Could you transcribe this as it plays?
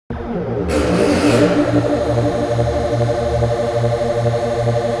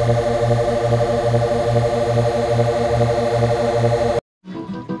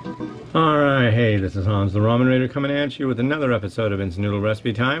Alright, hey, this is Hans the Ramen Raider coming at you with another episode of Instant Noodle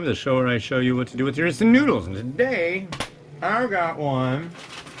Recipe Time, the show where I show you what to do with your instant noodles. And today, I got one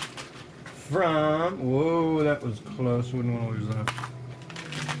from, whoa, that was close, wouldn't want to lose that.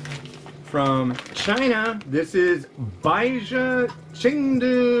 From China, this is Baijia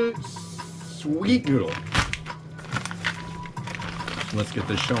Chengdu sweet noodle. Let's get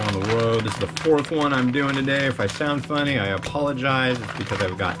this show on the road. This is the fourth one I'm doing today. If I sound funny, I apologize. It's because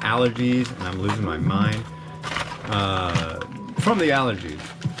I've got allergies and I'm losing my mind from the allergies.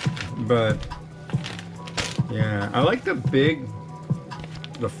 But yeah, I like the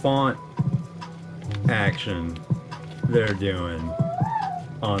font action they're doing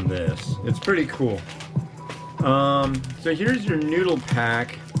on this. It's pretty cool. So here's your noodle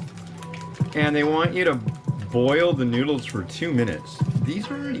pack, and they want you to boil the noodles for 2 minutes.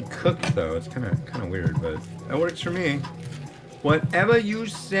 These are already cooked though. It's kind of weird, but that works for me. Whatever you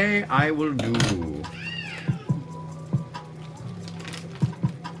say, I will do.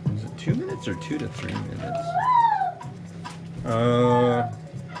 Is it 2 minutes or 2 to 3 minutes?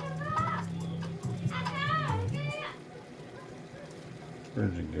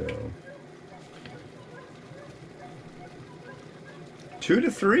 Where'd you go? 2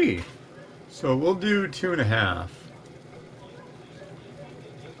 to 3. So we'll do 2.5.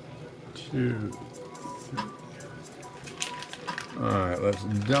 2, 3. Alright, let's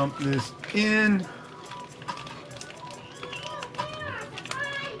dump this in.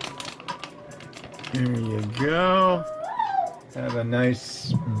 Here you go. Have a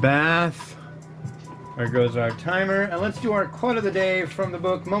nice bath. There goes our timer. And let's do our quote of the day from the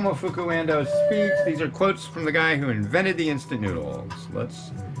book Momofuku Ando Speaks. These are quotes from the guy who invented the instant noodles.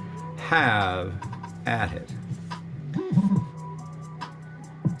 Let's have at it.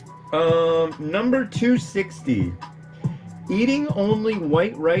 Number 260. Eating only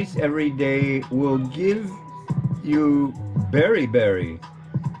white rice every day will give you beriberi.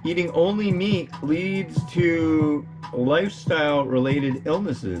 Eating only meat leads to lifestyle-related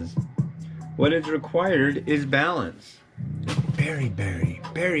illnesses. What is required is balance. Beriberi.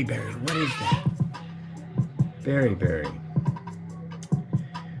 What is that? Beriberi.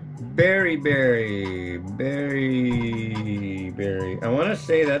 Berry. I want to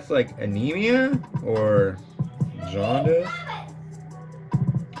say that's like anemia or jaundice.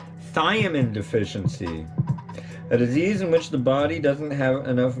 Thiamine deficiency. A disease in which the body doesn't have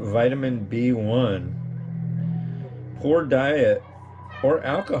enough vitamin B1. Poor diet or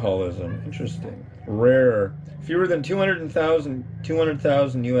alcoholism. Interesting. Rare. Fewer than 200,000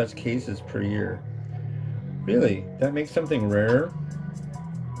 US cases per year. Really? That makes something rare?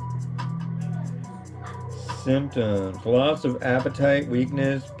 Symptoms: loss of appetite,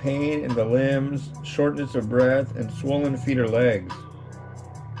 weakness, pain in the limbs, shortness of breath, and swollen feet or legs.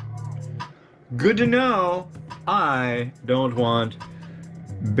 Good to know. I don't want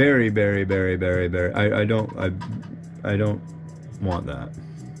berry. I don't want that.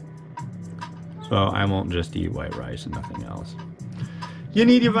 So I won't just eat white rice and nothing else. You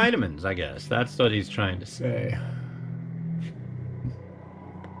need your vitamins, I guess. That's what he's trying to say.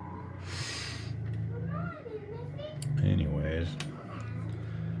 Anyways,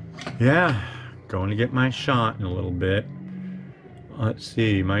 yeah, going to get my shot in a little bit. Let's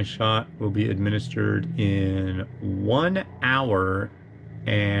see, my shot will be administered in 1 hour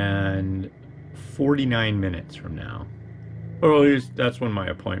and 49 minutes from now. Or at least that's when my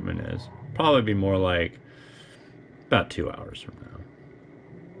appointment is. Probably be more like about 2 hours from now.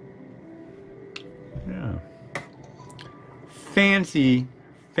 Yeah. Fancy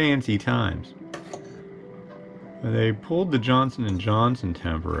times. They pulled the Johnson & Johnson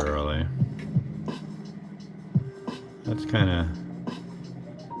temporarily. That's kind of...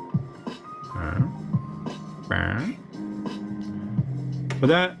 But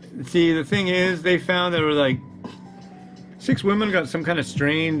that... See, the thing is, they found there were like 6 women got some kind of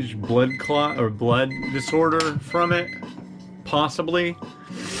strange blood clot or blood disorder from it. Possibly.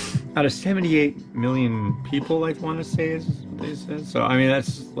 Out of 78 million people, I want to say, is what they said. So, I mean,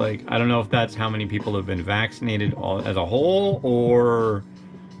 that's like, I don't know if that's how many people have been vaccinated all, as a whole, or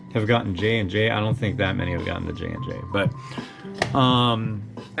have gotten J&J. I don't think that many have gotten the J&J. But,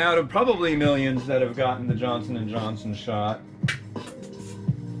 out of probably millions that have gotten the Johnson & Johnson shot,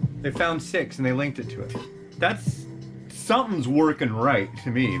 they found 6 and they linked it to it. That's, something's working right to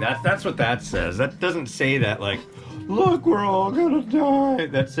me. That's what that says. That doesn't say that, like, look, we're all gonna die.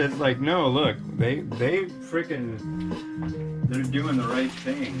 That says, like, no, look, they freaking They're doing the right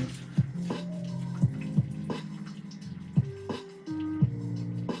things.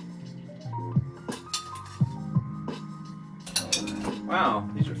 Wow,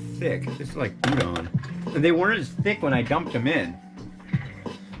 these are thick. This is like udon. And they weren't as thick when I dumped them in.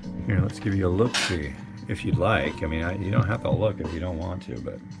 Here, let's give you a look-see, if you'd like. I mean, you don't have to look if you don't want to,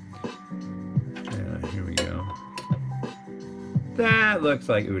 but... Yeah, here we go. That looks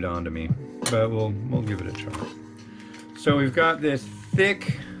like udon to me, but we'll give it a try. So we've got this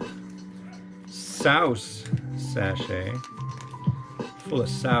thick sauce sachet full of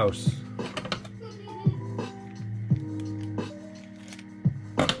sauce.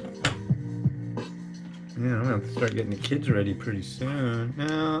 Yeah, I'm gonna have to start getting the kids ready pretty soon.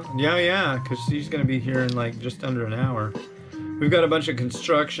 Yeah, because she's gonna be here in like just under an hour. We've got a bunch of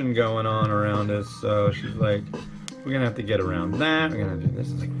construction going on around us, so she's like, we're gonna have to get around that. We're gonna do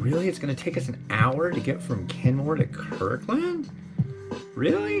this. It's like, really? It's gonna take us an hour to get from Kenmore to Kirkland?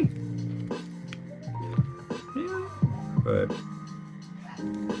 Really? Really? But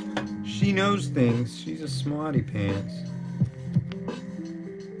she knows things. She's a smarty pants.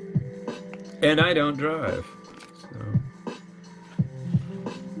 And I don't drive. So.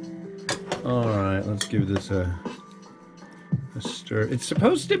 Alright, let's give this a stir. It's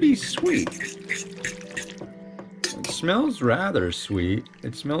supposed to be sweet. It smells rather sweet.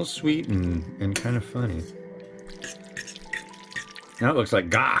 It smells sweet and kind of funny. That looks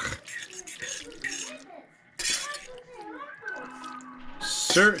like gach.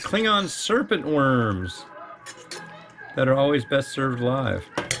 Klingon serpent worms that are always best served live.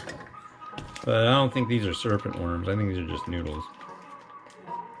 But I don't think these are serpent worms. I think these are just noodles.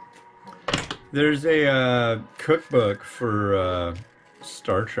 There's a cookbook for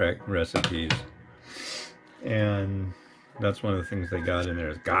Star Trek recipes. And that's one of the things they got in there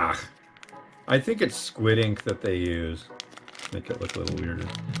is gach. I think it's squid ink that they use. Make it look a little weirder.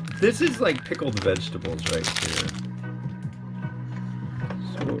 This is like pickled vegetables right here.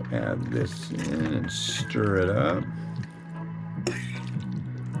 So we'll add this in and stir it up.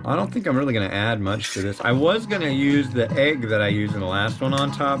 I don't think I'm really going to add much to this. I was going to use the egg that I used in the last one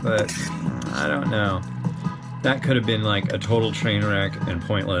on top, but I don't know. That could have been like a total train wreck and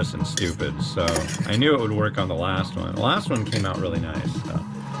pointless and stupid, so I knew it would work on the last one. The last one came out really nice. So.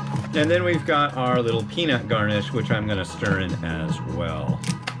 And then we've got our little peanut garnish, which I'm going to stir in as well.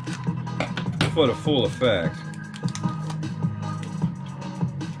 For the full effect.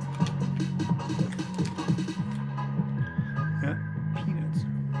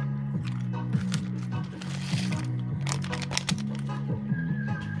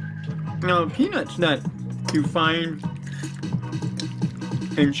 Now, peanuts that you find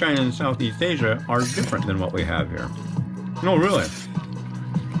in China and Southeast Asia are different than what we have here. No, really.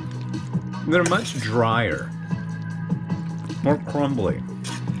 They're much drier, more crumbly.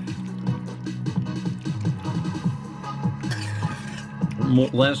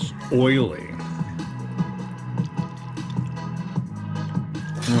 Less oily.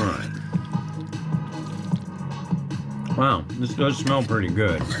 Alright. Wow, this does smell pretty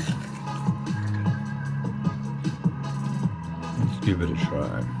good. Give it a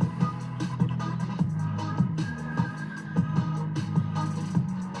try.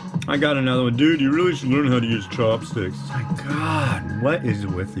 I got another one. Dude, you really should learn how to use chopsticks. My God, what is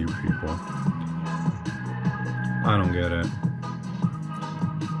with you people? I don't get it.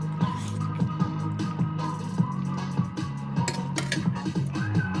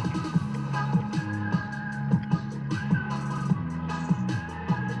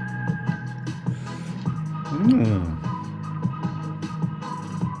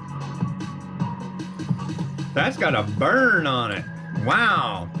 That's got a burn on it.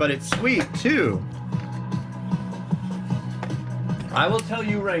 Wow, but it's sweet too. I will tell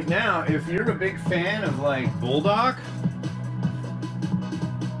you right now, if you're a big fan of like bulldog,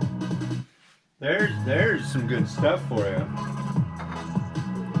 there's some good stuff for you.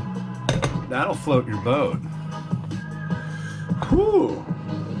 That'll float your boat. Whew.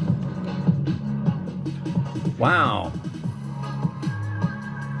 Wow.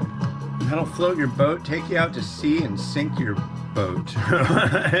 That'll float your boat, take you out to sea, and sink your boat.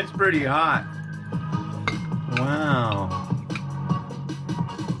 It's pretty hot. Wow.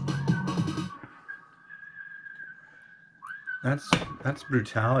 That's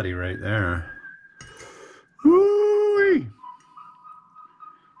brutality right there. Woo-wee.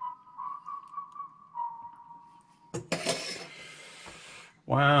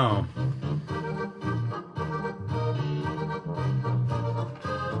 Wow.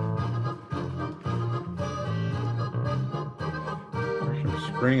 There's some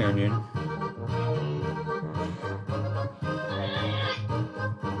spring onion.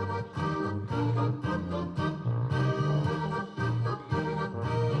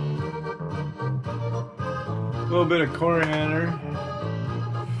 little bit of coriander.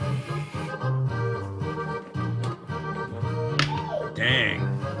 Dang.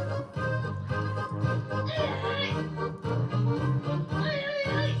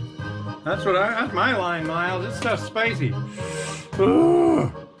 That's my line, Miles. This stuff's spicy.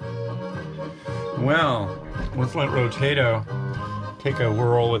 Ooh. Well, let's let Rotato take a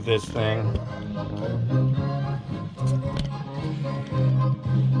whirl with this thing.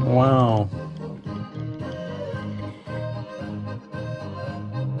 Wow.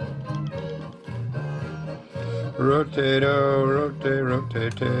 Rotato,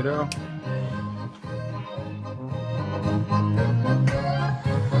 rotato.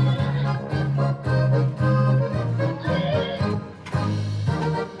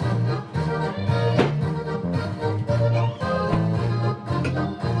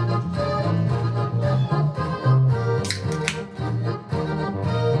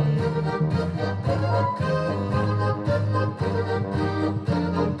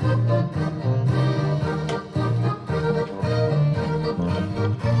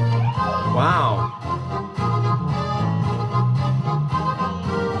 Wow.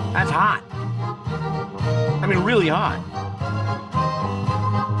 That's hot. I mean, really hot.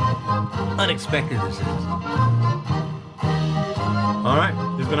 Unexpected this is. Alright,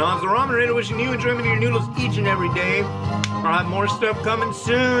 this has been Hans the Ramen Rater wishing you enjoyment of your noodles each and every day. I'll have more stuff coming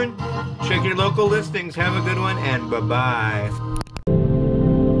soon. Check your local listings. Have a good one, and bye-bye.